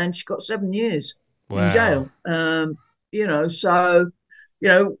in, and she got 7 years in jail.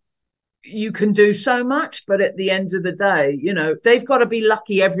 You can do so much, but at the end of the day, they've got to be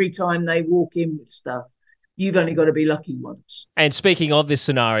lucky every time they walk in with stuff. You've only got to be lucky once. And speaking of this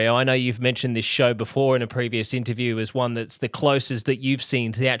scenario, I know you've mentioned this show before in a previous interview as one that's the closest that you've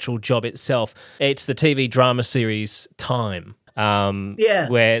seen to the actual job itself. It's the TV drama series Time.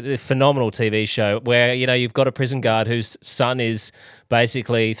 Where the phenomenal TV show where, you know, you've got a prison guard whose son is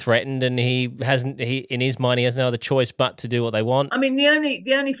basically threatened and he in his mind, he has no other choice but to do what they want. I mean, the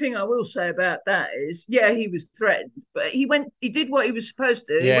only thing I will say about that is, yeah, he was threatened, but he did what he was supposed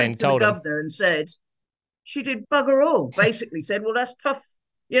to. He went to the governor and said, she did bugger all, basically said, well, that's tough.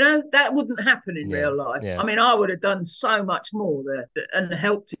 You know, that wouldn't happen in real life. Yeah. I mean, I would have done so much more there and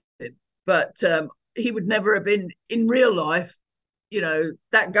helped him, but he would never have been in real life. You know,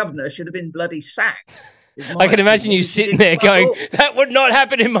 that governor should have been bloody sacked. I can imagine you sitting there going, that would not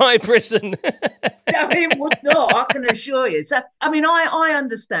happen in my prison. No, it would not, I can assure you. So, I mean, I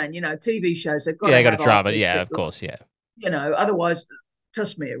understand, you know, TV shows, they've got to have drama. Yeah, of course, yeah. You know, otherwise,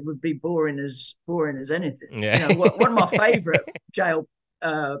 trust me, it would be boring as anything. Yeah. You know, one of my favourite jail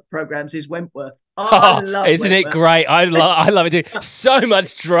programs is Wentworth. I love isn't Wentworth. it great? I love it. Dude. So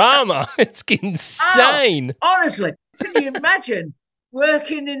much drama. It's insane. Honestly, can you imagine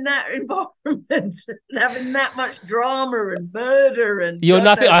working in that environment and having that much drama and murder and you're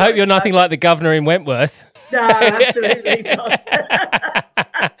nothing. I hope you're nothing like the governor in Wentworth. No, absolutely not.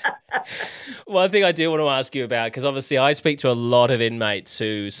 One thing I do want to ask you about, because obviously I speak to a lot of inmates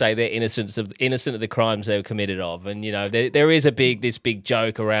who say they're innocent of the crimes they were committed of, and you know there is this big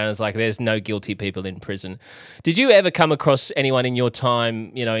joke around. It's like there's no guilty people in prison. Did you ever come across anyone in your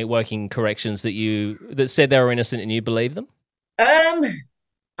time, you know, working corrections that said they were innocent and you believe them?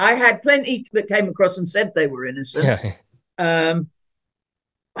 I had plenty that came across and said they were innocent.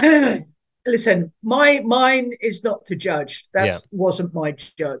 Listen, mine is not to judge. That wasn't my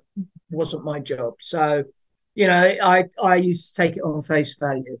job. So, you know, I used to take it on face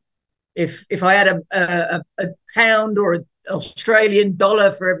value. If I had a pound or an Australian dollar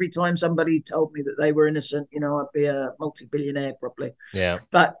for every time somebody told me that they were innocent, you know, I'd be a multi-billionaire probably. Yeah.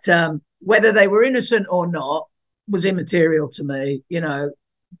 But whether they were innocent or not was immaterial to me. You know,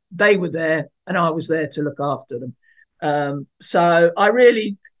 they were there and I was there to look after them. So I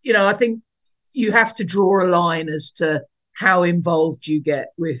really, you know, I think you have to draw a line as to how involved you get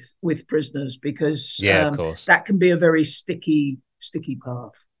with prisoners, because of course, that can be a very sticky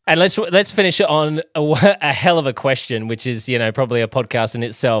path. And let's finish it on a hell of a question, which is, you know, probably a podcast in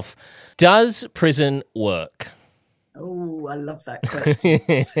itself. Does prison work? Oh, I love that question.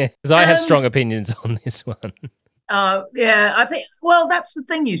 Because I have strong opinions on this one. Yeah, I think, well, that's the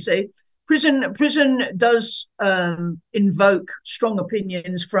thing, you see. Prison does invoke strong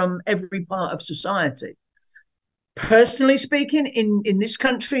opinions from every part of society. Personally speaking, in this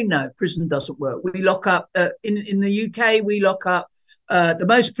country, no, prison doesn't work. We lock up, in the UK, we lock up the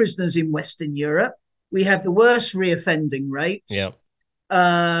most prisoners in Western Europe. We have the worst reoffending rates. Yeah.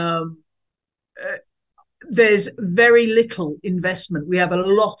 There's very little investment. We have a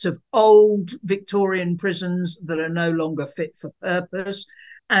lot of old Victorian prisons that are no longer fit for purpose.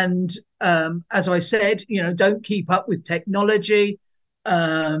 And as I said, you know, don't keep up with technology.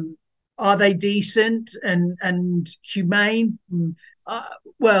 Are they decent and humane?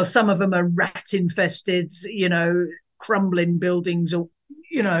 Well, some of them are rat infested, you know, crumbling buildings, or,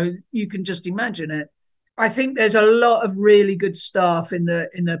 you know, you can just imagine it. I think there's a lot of really good staff in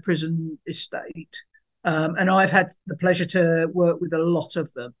the prison estate. And I've had the pleasure to work with a lot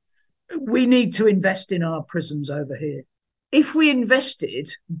of them. We need to invest in our prisons over here. If we invested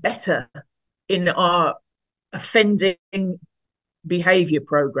better in our offending behaviour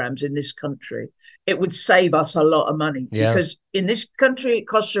programs in this country, it would save us a lot of money. Yeah. Because in this country, it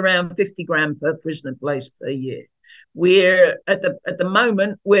costs around 50 grand per prisoner placed per year. We're at the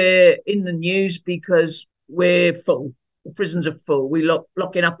moment, we're in the news because we're full. The prisons are full. We're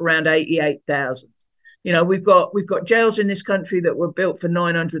locking up around 88,000. You know, we've got jails in this country that were built for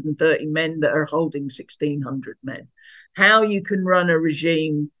 930 men that are holding 1,600 men. How you can run a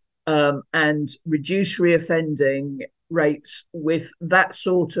regime and reduce reoffending rates with that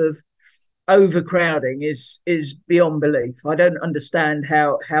sort of overcrowding is beyond belief. I don't understand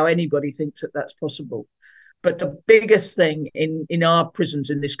how anybody thinks that that's possible. But the biggest thing in our prisons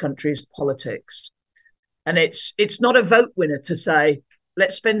in this country is politics. And it's not a vote winner to say,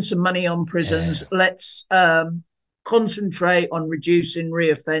 let's spend some money on prisons. Yeah. Let's concentrate on reducing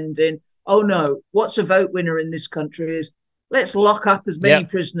reoffending. Oh, no. What's a vote winner in this country is let's lock up as many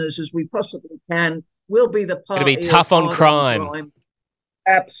prisoners as we possibly can. We'll be the party. It'll be tough on crime.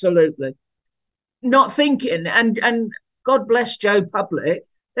 Absolutely. Not thinking, and God bless Joe Public,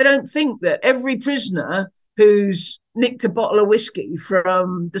 they don't think that every prisoner who's nicked a bottle of whiskey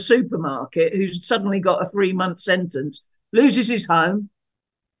from the supermarket, who's suddenly got a 3-month sentence, loses his home,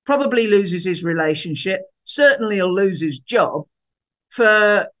 probably loses his relationship, certainly will lose his job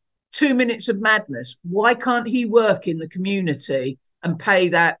for 2 minutes of madness. Why can't he work in the community and pay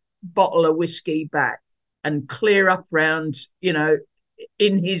that bottle of whiskey back and clear up round,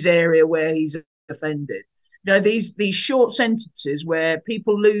 in his area where he's offended? These short sentences where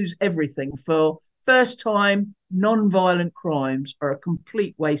people lose everything for first time non-violent crimes are a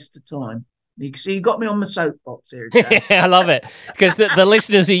complete waste of time. So you got me on my soapbox here, Jack. I love it, because the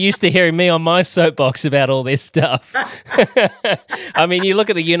listeners are used to hearing me on my soapbox about all this stuff. I mean, you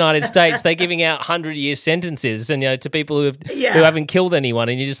look at the United States; they're giving out 100-year sentences, and to people who haven't killed anyone,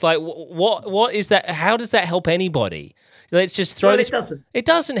 and you're just like, what is that? How does that help anybody? Let's just throw this. It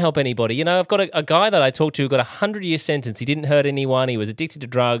doesn't help anybody. I've got a guy that I talked to who got a 100-year sentence. He didn't hurt anyone. He was addicted to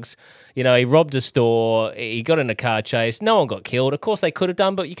drugs. He robbed a store. He got in a car chase. No one got killed. Of course, they could have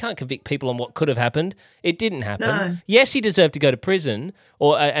done, but you can't convict people on what could have happened. It didn't happen. No. Yes, he deserved to go to prison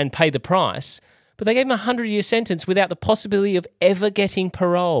and pay the price, but they gave him a 100-year sentence without the possibility of ever getting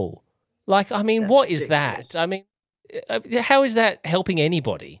parole. What is ridiculous. that? I mean, how is that helping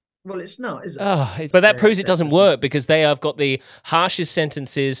anybody? Well, it's not, is it? But that proves it doesn't work, because they have got the harshest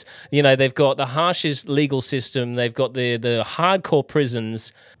sentences. They've got the harshest legal system. They've got the hardcore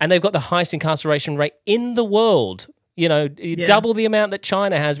prisons, and they've got the highest incarceration rate in the world. Double the amount that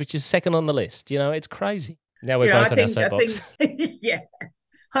China has, which is second on the list. It's crazy. Now we're both on our soapbox.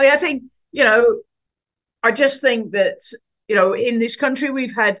 I just think that, in this country,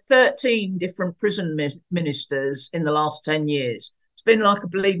 we've had 13 different prison ministers in the last 10 years. It's been like a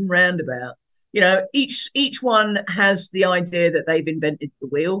bleeding roundabout. Each one has the idea that they've invented the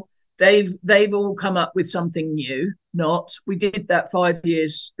wheel. They've all come up with something new. We did that 5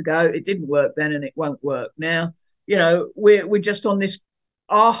 years ago. It didn't work then, and it won't work now. We're just on this.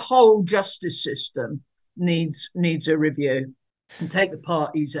 Our whole justice system needs a review, and take the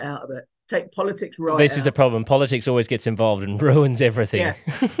parties out of it. Take politics right out. This is the problem. Politics always gets involved and ruins everything.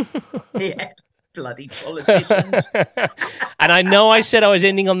 Yeah. Bloody politicians. And I know I said I was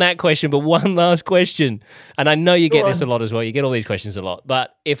ending on that question, but one last question. And I know you get this a lot as well. You get all these questions a lot.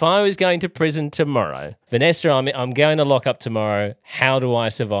 But if I was going to prison tomorrow, Vanessa, I'm going to lock up tomorrow. How do I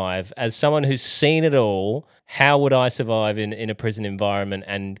survive? As someone who's seen it all, how would I survive in a prison environment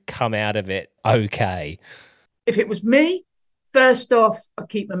and come out of it okay? If it was me, first off, I'd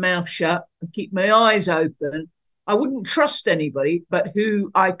keep my mouth shut and keep my eyes open. I wouldn't trust anybody but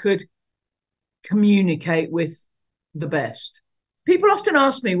who I could communicate with the best. People often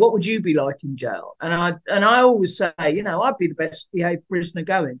ask me, what would you be like in jail? And I always say, I'd be the best behaved prisoner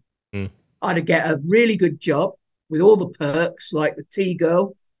going. I'd get a really good job with all the perks, like the tea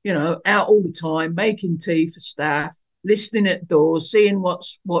girl, out all the time, making tea for staff, listening at doors, seeing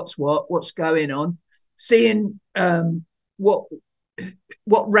what's going on, seeing what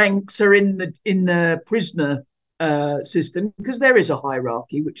ranks are in the prisoner system, because there is a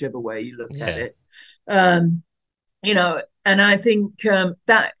hierarchy, whichever way you look at it. And I think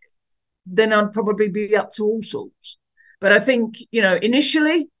that then I'd probably be up to all sorts. But I think,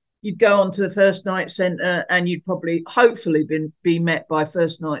 initially you'd go on to the first night centre, and you'd probably, hopefully, be met by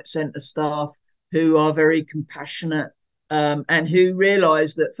first night centre staff who are very compassionate and who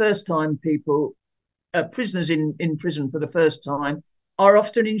realise that first time people, prisoners in prison for the first time, are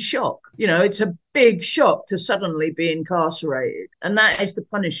often in shock. It's a big shock to suddenly be incarcerated, and that is the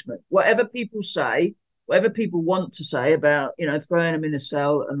punishment. Whatever people say, whatever people want to say about, throwing them in a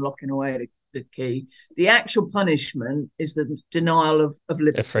cell and locking away the key, the actual punishment is the denial of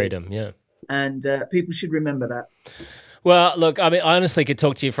liberty. Freedom, yeah. And people should remember that. Well, look, I honestly could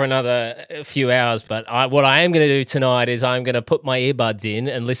talk to you for another few hours, but what I am going to do tonight is I'm going to put my earbuds in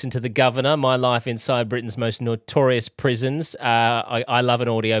and listen to The Governor, My Life Inside Britain's Most Notorious Prisons. I love an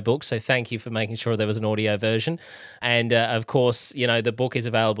audiobook, so thank you for making sure there was an audio version. And, of course, the book is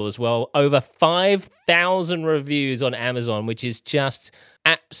available as well. Over 5,000 reviews on Amazon, which is just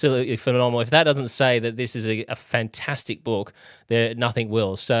absolutely phenomenal. If that doesn't say that this is a fantastic book, nothing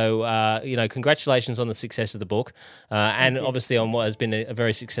will. So, congratulations on the success of the book and obviously on what has been a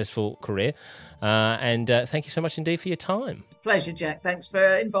very successful career. And thank you so much indeed for your time. Pleasure, Jack. Thanks for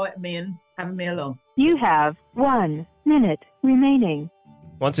inviting me and having me along. You have 1 minute remaining.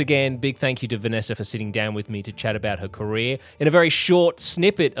 Once again, big thank you to Vanessa for sitting down with me to chat about her career. In a very short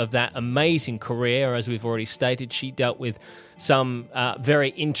snippet of that amazing career, as we've already stated, she dealt with some very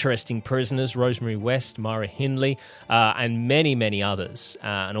interesting prisoners, Rosemary West, Myra Hindley, and many, many others.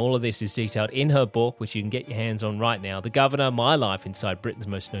 And all of this is detailed in her book, which you can get your hands on right now, The Governor, My Life Inside Britain's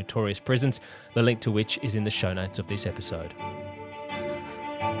Most Notorious Prisons, the link to which is in the show notes of this episode.